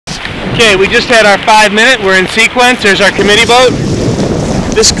Okay, we just had our 5 minute. We're in sequence. There's our committee boat.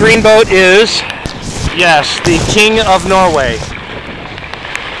 This green boat is, yes, the King of Norway.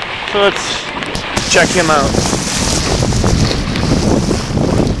 So let's check him out.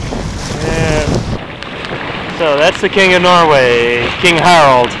 And so that's the King of Norway, King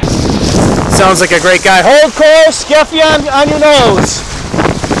Harald. Sounds like a great guy. Hold course, Gefion on your nose.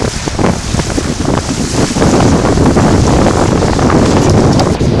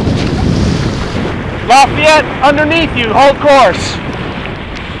 Lafayette underneath you, hold course.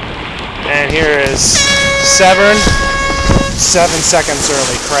 And here is Severn, 7 seconds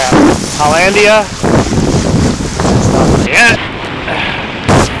early, crap. Hollandia, Lafayette.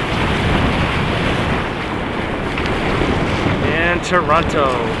 And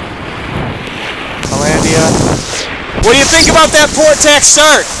Toronto. Hollandia. What do you think about that port tack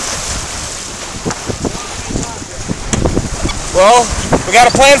start? Well, we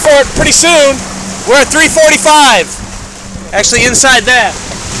got a plan for it pretty soon. We're at 345. Actually, inside that.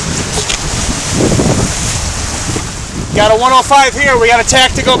 Got a 105 here. We got a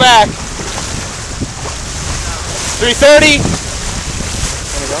tack to go back. 330.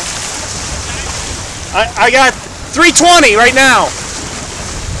 There we go. I got 320 right now.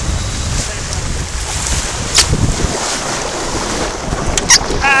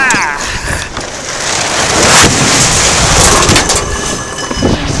 Ah.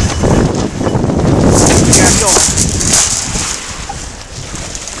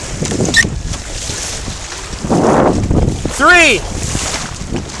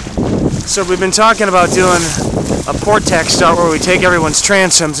 So we've been talking about doing a port tack start where we take everyone's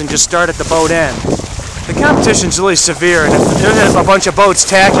transoms and just start at the boat end. The competition's really severe, and if there's a bunch of boats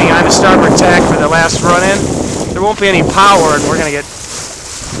tacking on the starboard tack for the last run-in, there won't be any power, and we'll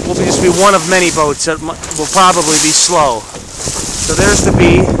just be one of many boats that will probably be slow. So there's the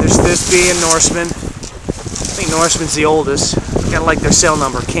B, there's this B in Norseman. I think Norseman's the oldest. Gotta like their sail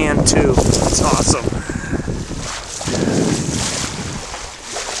number, Can 2. It's awesome.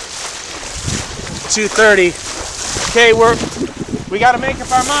 230. Okay, we got to make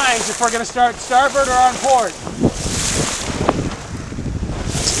up our minds if we're going to start starboard or on port.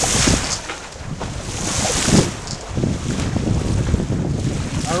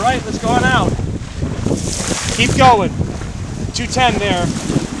 All right, let's go on out. Keep going. 210 there.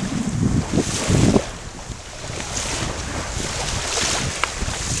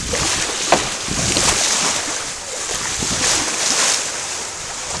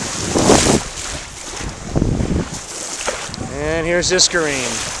 And here's Iskareen.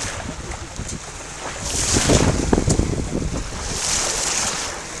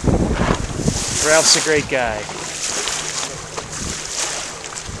 Ralph's a great guy.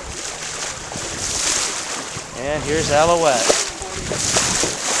 And here's Aluette.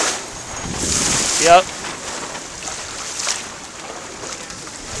 Yep.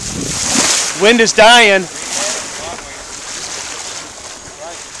 Wind is dying.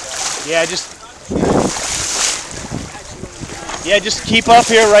 Yeah, just keep up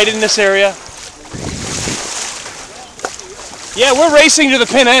here right in this area. Yeah, we're racing to the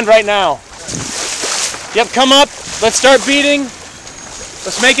pin end right now. Yep, come up. Let's start beating.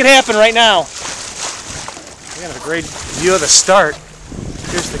 Let's make it happen right now. We have a great view of the start.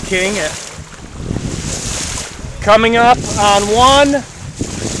 Here's the King coming up on 1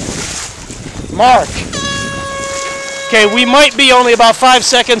 mark. Okay, we might be only about 5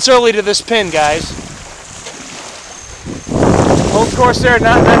 seconds early to this pin, guys. Hold course there,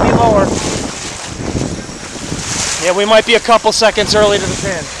 not any lower. Yeah, we might be a couple seconds early to the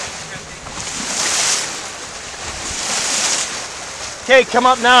pin. Okay, come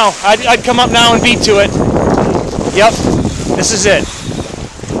up now. I'd come up now and beat to it. Yep, this is it.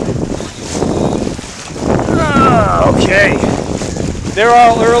 Okay. They're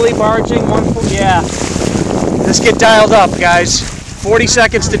all early barging. Yeah. Let's get dialed up, guys. 40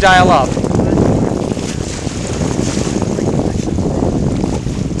 seconds to dial up.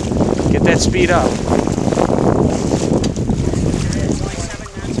 Get that speed up.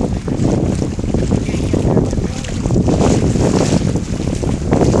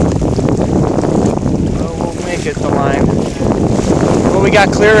 Oh, we'll make it, the line. Well, we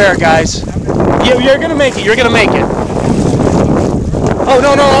got clear air, guys. Yeah, you're gonna make it. You're gonna make it. Oh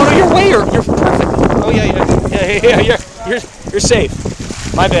no, you're way. You're perfect. Oh yeah. You're safe.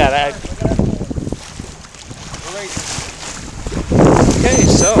 My bad. Okay,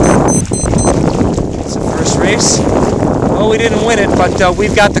 so it's the first race. Well, we didn't win it, but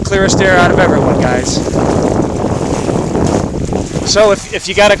we've got the clearest air out of everyone, guys. So if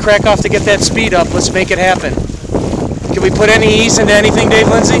you got to crack off to get that speed up, let's make it happen. Can we put any ease into anything, Dave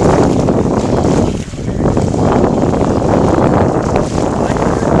Lindsay?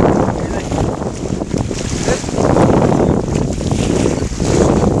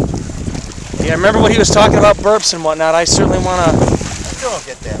 remember what he was talking about, burps and whatnot. I certainly want to I still don't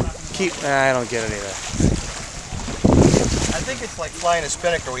get that. keep... Nah, I don't get it either. I think it's like flying a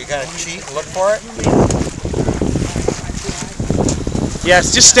spinnaker where you gotta cheat and look for it.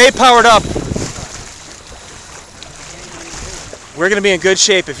 Yes, just stay powered up. We're going to be in good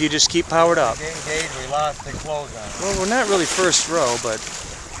shape if you just keep powered up. Engaged, we lost the clothes on. Well, we're not really first row, but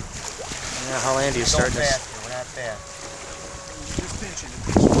yeah, Hollandia is starting to... We're not fast.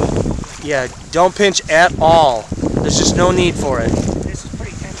 Yeah, don't pinch at all. There's just no need for it. This is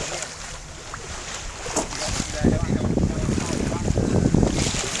pretty tender here.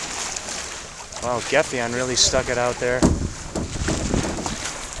 Wow, Gefion really stuck it out there.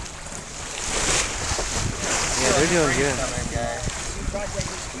 Yeah, they're doing good.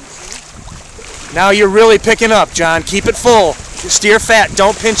 Now you're really picking up, John. Keep it full. Steer fat.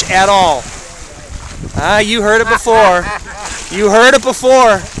 Don't pinch at all. Ah, you heard it before. You heard it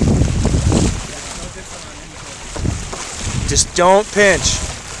before. Just don't pinch.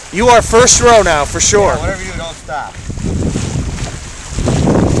 You are first row now, for sure. Yeah, whatever you do, don't stop.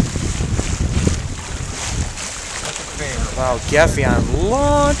 Wow, Gefion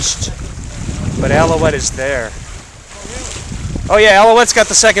launched. But Aluette is there. Oh yeah, Alouette's got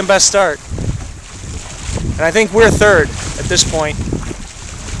the second best start. And I think we're third at this point.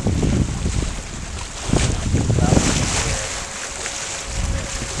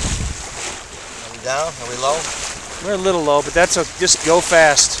 Are we down? Are we low? We're a little low, but that's just go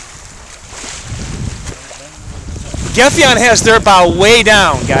fast. Gefion has their bow way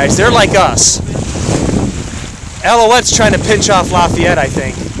down, guys. They're like us. Alouette's trying to pinch off Lafayette, I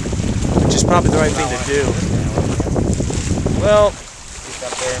think, which is probably the right thing to do. Well, Get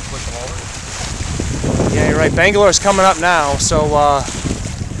up there and push them over. yeah, you're right. Bangalore's coming up now, so We're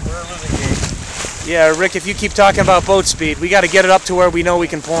losing game. yeah, Rick, if you keep talking about boat speed, we got to get it up to where we know we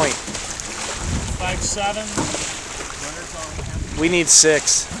can point. 5'7". We need 6.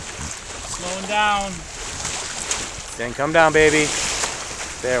 Slowing down. Then come down, baby.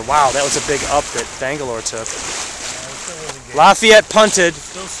 There. Wow, that was a big up that Bangalore took. Lafayette punted.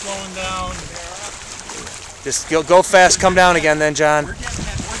 Still slowing down. Just go fast. Come down again, then, John. We're just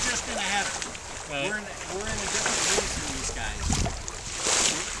going to have, we're in a different league than these guys.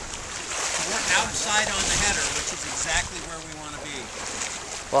 We're outside on the header, which is exactly where we want to be.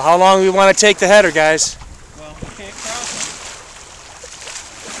 Well, how long do we want to take the header, guys? Well, we can't cross them.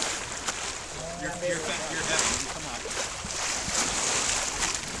 You're heavy, you come up.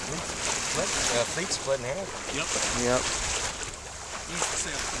 Fleet split in half. Yep. East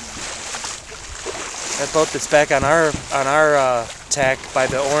sail coming. That boat that's back on our tack by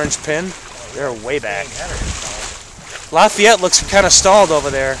the orange pin, they're way back. Lafayette looks kind of stalled over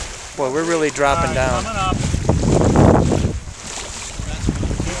there. Boy, we're really dropping down. Coming up.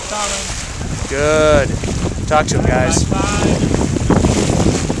 Keep coming. Good. Talk to him, guys.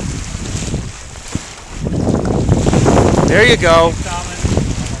 There you go. Keep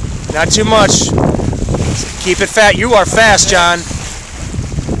coming. Not too much. Keep it fat. You are fast, John.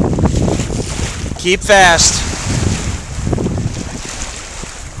 Keep fast.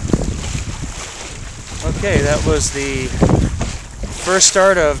 Okay, that was the first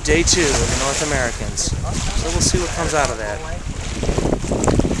start of day 2 of the North Americans. So we'll see what comes out of that.